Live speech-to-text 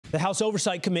The House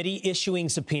Oversight Committee issuing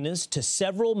subpoenas to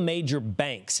several major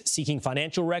banks seeking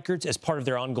financial records as part of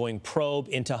their ongoing probe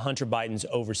into Hunter Biden's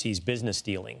overseas business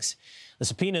dealings. The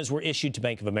subpoenas were issued to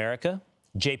Bank of America,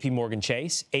 JP Morgan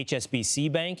Chase,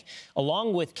 HSBC Bank,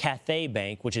 along with Cathay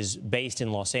Bank, which is based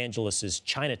in Los Angeles'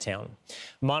 Chinatown.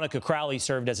 Monica Crowley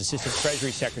served as Assistant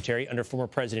Treasury Secretary under former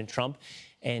President Trump,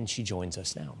 and she joins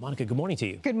us now. Monica, good morning to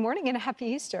you. Good morning and a happy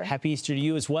Easter. Happy Easter to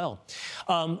you as well.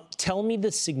 Tell me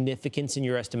the significance in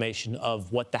your estimation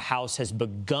of what the House has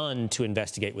begun to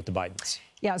investigate with the Bidens.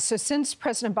 Yeah, so since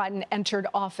President Biden entered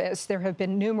office, there have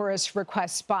been numerous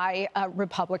requests by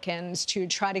Republicans to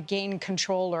try to gain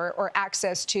control or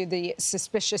access to the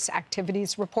suspicious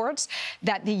activities reports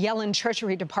that the Yellen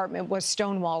Treasury Department was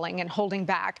stonewalling and holding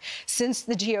back. Since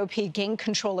the GOP gained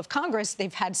control of Congress,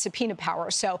 they've had subpoena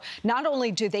power. So not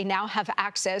only do they now have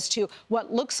access to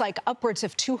what looks like upwards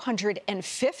of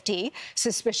 250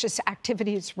 suspicious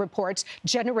activities reports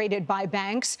generated by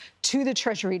banks to the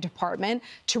Treasury Department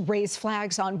to raise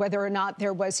flags on whether or not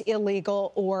there was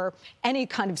illegal or any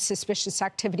kind of suspicious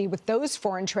activity with those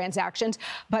foreign transactions.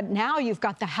 But now you've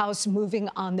got the House moving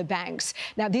on the banks.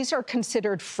 Now, these are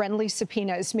considered friendly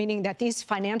subpoenas, meaning that these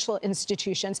financial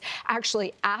institutions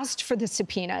actually asked for the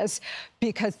subpoenas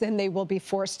because then they will be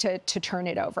forced to turn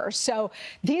it over. So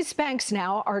these banks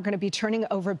now are going to be turning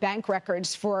over bank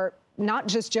records for not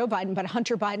just Joe Biden, but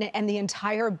Hunter Biden and the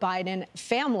entire Biden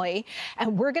family.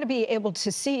 And we're going to be able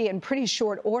to see in pretty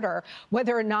short order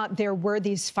whether or not there were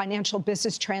these financial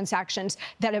business transactions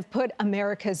that have put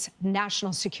America's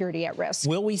national security at risk.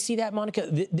 Will we see that,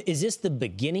 Monica? Is this the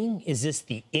beginning? Is this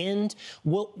the end?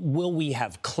 Will we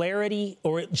have clarity,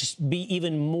 or it just be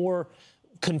even more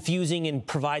confusing and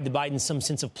provide the Bidens some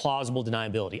sense of plausible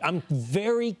deniability? I'm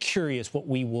very curious what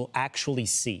we will actually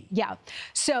see. Yeah.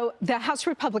 So the House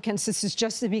Republicans, this is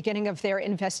just the beginning of their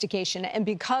investigation. And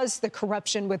because the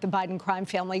corruption with the Biden crime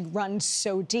family runs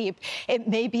so deep, it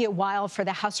may be a while for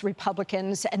the House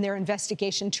Republicans and their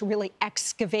investigation to really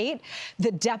excavate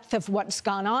the depth of what's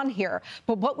gone on here.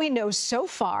 But what we know so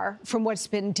far from what's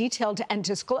been detailed and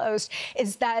disclosed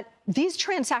is that these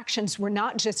transactions were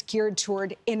not just geared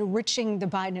toward enriching the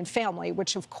Biden family,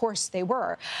 which of course they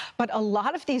were, but a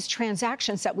lot of these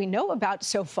transactions that we know about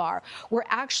so far were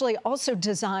actually also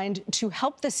designed to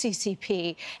help the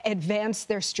CCP advance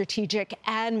their strategic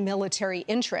and military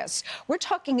interests. We're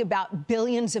talking about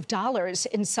billions of dollars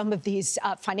in some of these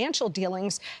financial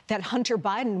dealings that Hunter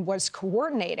Biden was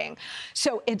coordinating.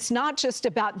 So it's not just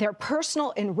about their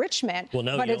personal enrichment,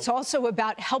 but it's also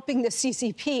about helping the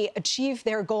CCP achieve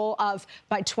their goal of,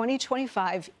 by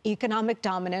 2025, economic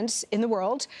dominance in the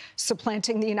world,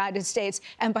 supplanting the United States,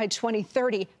 and by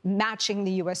 2030, matching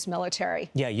the U.S. military.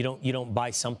 Yeah, you don't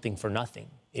buy something for nothing.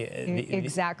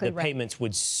 Exactly the right. payments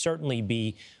would certainly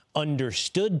be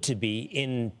understood to be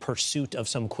in pursuit of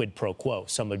some quid pro quo,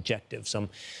 some objective, some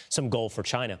goal for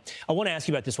China. I want to ask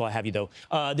you about this while I have you, though.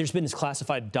 There's been this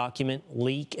classified document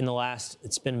leak in the last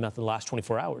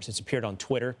 24 hours. It's appeared on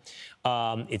Twitter.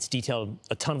 It's detailed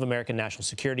a ton of American national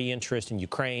security interest in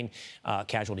Ukraine,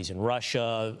 casualties in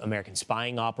Russia, American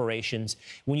spying operations.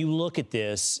 When you look at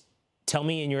this, tell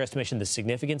me, in your estimation, the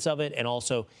significance of it, and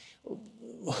also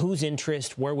whose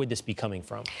interest, where would this be coming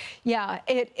from? Yeah,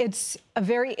 it's a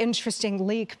very interesting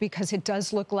leak because it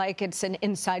does look like it's an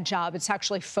inside job. It's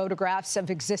actually photographs of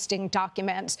existing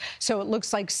documents. So it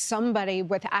looks like somebody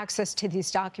with access to these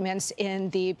documents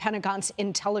in the Pentagon's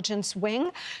intelligence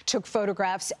wing took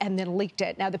photographs and then leaked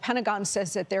it. Now, the Pentagon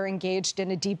says that they're engaged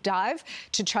in a deep dive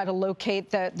to try to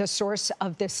locate the source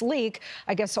of this leak.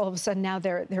 I guess all of a sudden now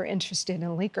they're interested in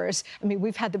leakers. I mean,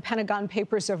 we've had the Pentagon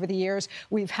Papers over the years.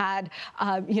 We've had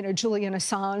Julian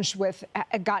Assange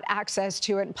got access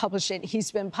to it and published it.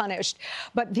 He's been punished.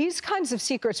 But these kinds of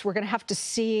secrets, we're going to have to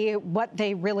see what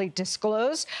they really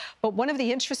disclose. But one of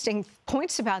the interesting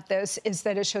points about this is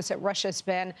that it shows that Russia's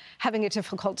been having a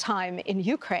difficult time in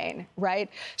Ukraine, right?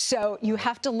 So you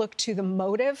have to look to the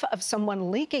motive of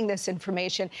someone leaking this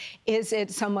information. Is it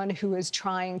someone who is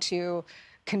trying to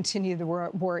continue the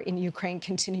war in Ukraine,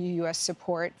 continue U.S.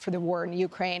 support for the war in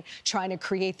Ukraine, trying to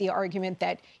create the argument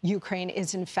that Ukraine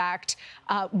is, in fact,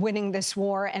 winning this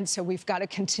war, and so we've got to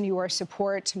continue our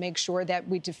support to make sure that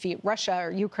we defeat Russia, or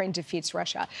Ukraine defeats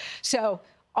Russia. So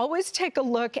always take a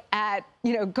look at,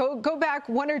 go back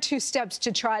one or two steps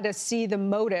to try to see the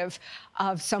motive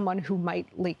of someone who might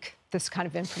leak this kind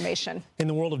of information. In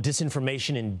the world of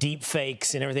disinformation and deep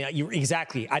fakes and everything,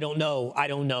 exactly. I don't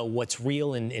know what's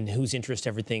real and whose interest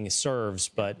everything serves,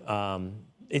 but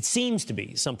it seems to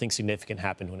be something significant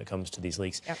happened when it comes to these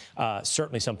leaks. Yep.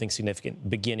 Certainly something significant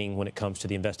beginning when it comes to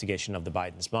the investigation of the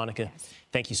Bidens. Monica, yes.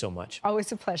 Thank you so much.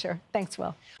 Always a pleasure. Thanks,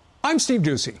 Will. I'm Steve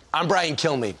Doocy. I'm Brian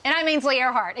Kilmeade. And I'm Ainsley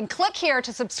Earhart. And click here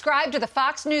to subscribe to the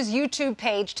Fox News YouTube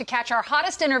page to catch our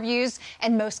hottest interviews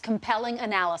and most compelling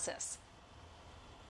analysis.